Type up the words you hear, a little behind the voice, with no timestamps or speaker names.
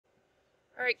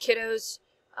Alright kiddos,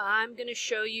 I'm going to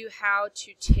show you how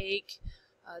to take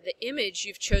the image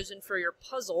you've chosen for your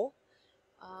puzzle,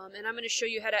 and I'm going to show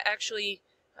you how to actually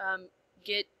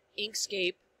get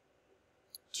Inkscape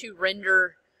to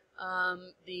render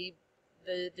the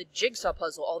jigsaw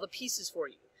puzzle, all the pieces for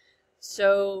you.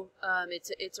 So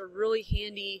it's a really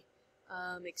handy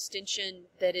extension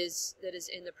that is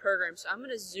in the program. So I'm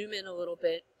going to zoom in a little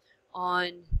bit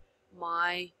on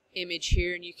my image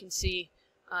here, and you can see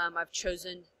I've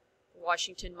chosen the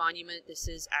Washington Monument. This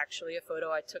is actually a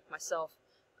photo I took myself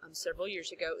several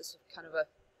years ago. It was kind of a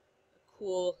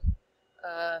cool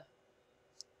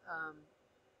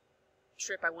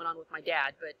trip I went on with my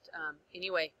dad. But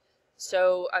anyway,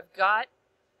 so I've got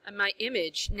my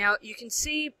image. Now you can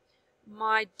see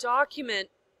my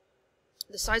document,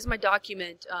 the size of my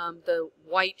document, the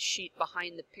white sheet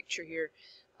behind the picture here,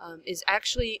 is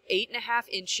actually 8.5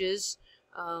 inches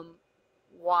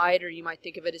wide, or you might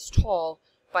think of it as tall,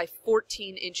 by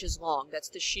 14 inches long. That's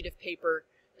the sheet of paper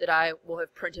that I will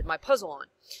have printed my puzzle on.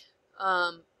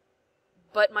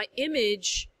 But my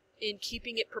image, in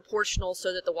keeping it proportional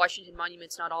so that the Washington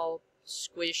Monument's not all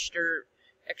squished or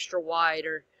extra wide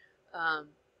or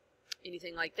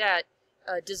anything like that,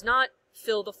 does not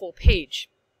fill the full page.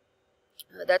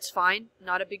 That's fine,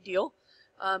 not a big deal.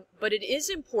 But it is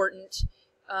important,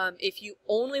 if you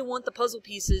only want the puzzle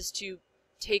pieces to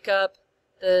take up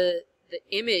the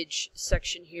image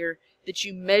section here, that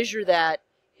you measure that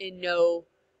and know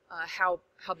how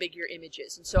big your image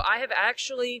is. And so I have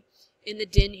actually in the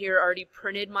den here already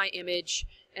printed my image,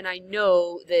 and I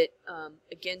know that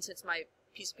again, since my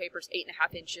piece of paper is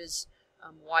 8.5 inches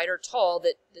wide or tall,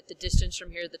 that the distance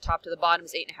from here, the top to the bottom,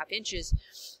 is 8.5 inches.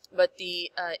 But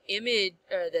the image,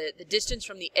 the distance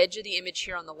from the edge of the image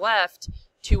here on the left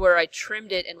to where I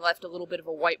trimmed it and left a little bit of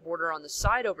a white border on the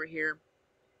side over here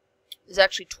is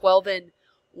actually 12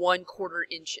 1/4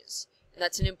 inches. And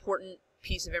that's an important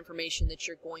piece of information that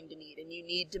you're going to need, and you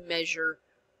need to measure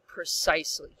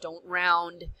precisely. Don't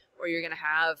round, or you're going to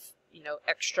have, you know,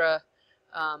 extra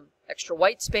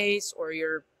white space, or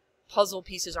your puzzle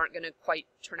pieces aren't going to quite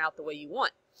turn out the way you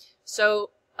want.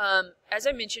 So as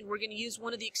I mentioned, we're going to use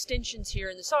one of the extensions here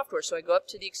in the software. So I go up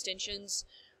to the extensions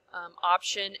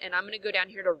option, and I'm going to go down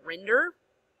here to render,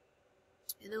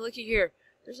 and then looky here,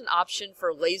 there's an option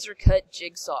for laser cut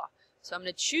jigsaw. So I'm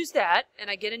going to choose that,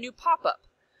 and I get a new pop-up.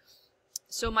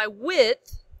 So my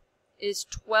width is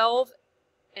 12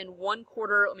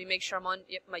 1/4. Let me make sure I'm on.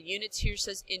 Yep, my units here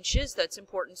says inches. That's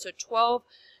important. So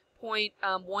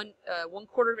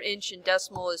 12.1/4 inch in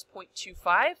decimal is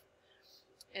 0.25.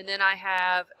 And then I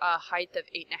have a height of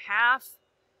 8.5.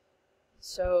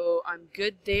 So I'm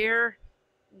good there.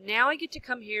 Now I get to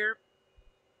come here,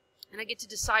 and I get to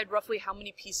decide roughly how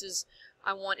many pieces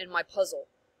I want in my puzzle,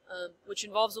 which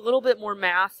involves a little bit more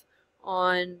math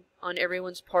on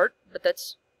everyone's part, but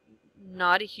that's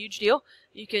not a huge deal.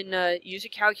 You can use a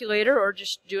calculator or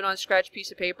just do it on a scratch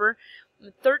piece of paper.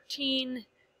 13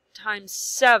 times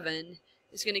 7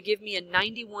 is going to give me a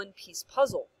 91 piece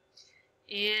puzzle,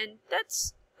 and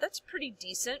that's pretty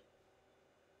decent.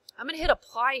 I'm going to hit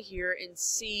apply here and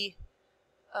see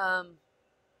how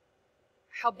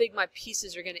big my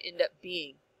pieces are going to end up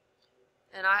being.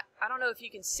 And I don't know if you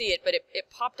can see it, but it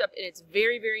popped up, and it's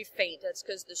very, very faint. That's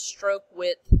because the stroke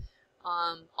width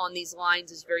on these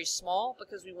lines is very small,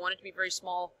 because we want it to be very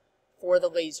small for the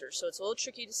laser. So it's a little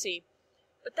tricky to see,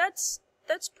 but that's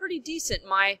pretty decent.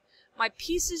 My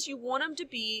pieces, you want them to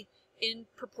be in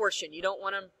proportion. You don't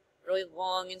want them really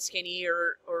long and skinny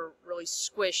or really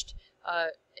squished,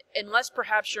 unless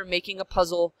perhaps you're making a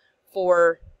puzzle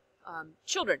for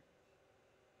children.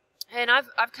 And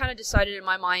I've kind of decided in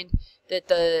my mind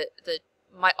that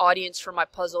my audience for my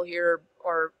puzzle here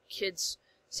are kids,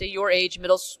 say your age,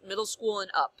 middle school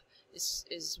and up,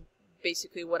 is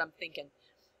basically what I'm thinking.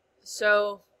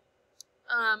 So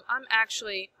I'm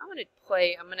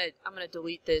gonna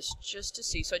delete this just to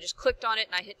see. So I just clicked on it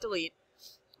and I hit delete.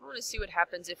 I want to see what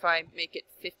happens if I make it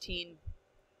 15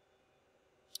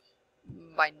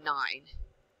 by 9,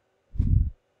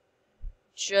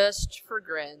 just for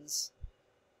grins.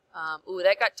 Ooh,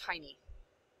 that got tiny.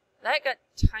 That got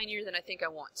tinier than I think I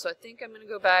want. So I think I'm going to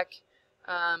go back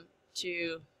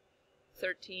to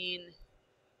 13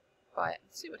 by,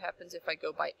 let's see what happens if I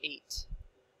go by 8.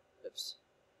 Oops.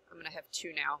 I'm going to have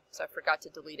 2 now, so I forgot to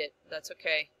delete it. That's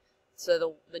okay.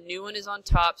 So the new one is on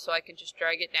top, so I can just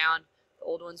drag it down. The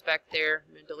old one's back there.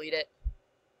 I'm going to delete it.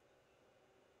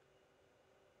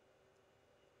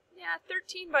 Yeah,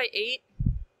 13 by 8.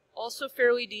 Also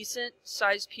fairly decent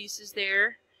size pieces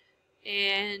there.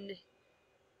 And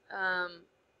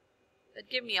that'd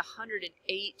give me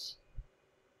 108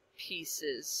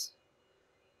 pieces.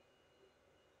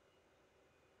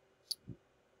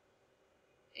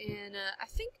 And I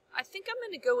think I'm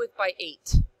going to go with by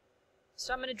 8.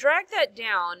 So I'm going to drag that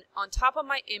down on top of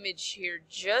my image here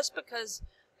just because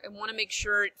I want to make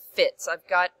sure it fits. I've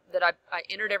got that I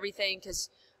entered everything because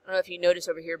I don't know if you notice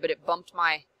over here, but it bumped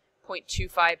my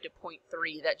 0.25 to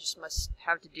 0.3. That just must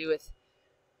have to do with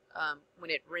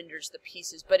when it renders the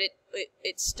pieces. But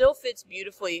it still fits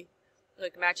beautifully,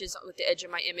 like matches with the edge of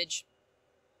my image.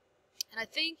 And I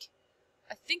think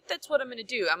that's what I'm going to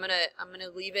do. I'm gonna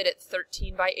leave it at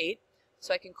 13 by 8,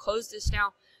 so I can close this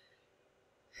now.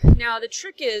 Now the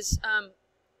trick is,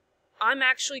 I'm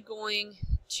actually going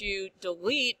to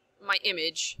delete my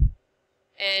image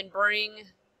and bring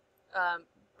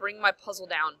my puzzle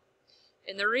down.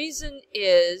 And the reason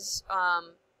is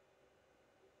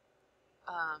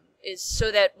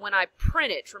so that when I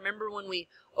print it, remember when we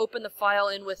open the file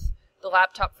in with the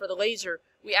laptop for the laser,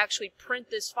 we actually print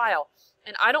this file.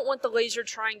 And I don't want the laser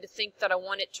trying to think that I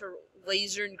want it to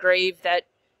laser engrave that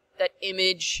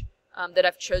image that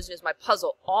I've chosen as my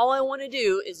puzzle. All I want to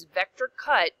do is vector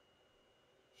cut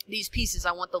these pieces.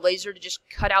 I want the laser to just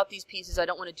cut out these pieces. I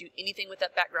don't want to do anything with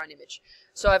that background image.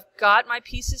 So I've got my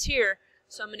pieces here.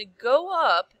 So I'm going to go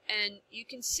up, and you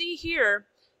can see here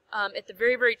at the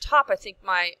very, very top, I think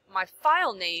my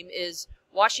file name is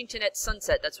Washington at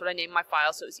Sunset. That's what I named my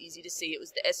file, so it was easy to see. It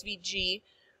was the SVG,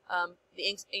 the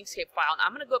Inkscape file. And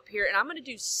I'm going to go up here, and I'm going to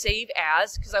do Save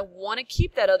As, because I want to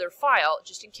keep that other file,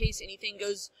 just in case anything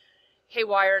goes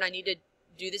haywire and I need to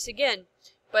do this again.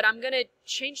 But I'm going to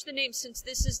change the name, since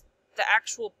this is the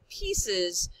actual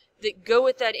pieces that go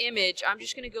with that image. I'm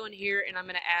just going to go in here, and I'm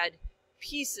going to add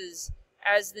pieces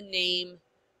as the name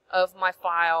of my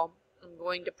file. I'm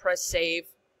going to press Save,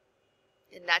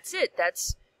 and that's it.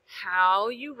 That's how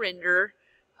you render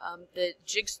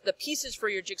the pieces for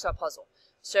your jigsaw puzzle.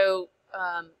 So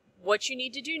what you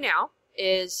need to do now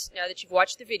is, now that you've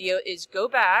watched the video, is go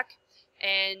back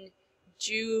and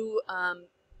do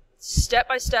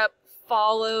step-by-step,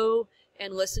 follow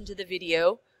and listen to the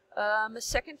video a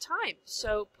second time.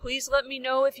 So please let me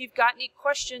know if you've got any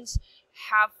questions.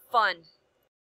 Have fun.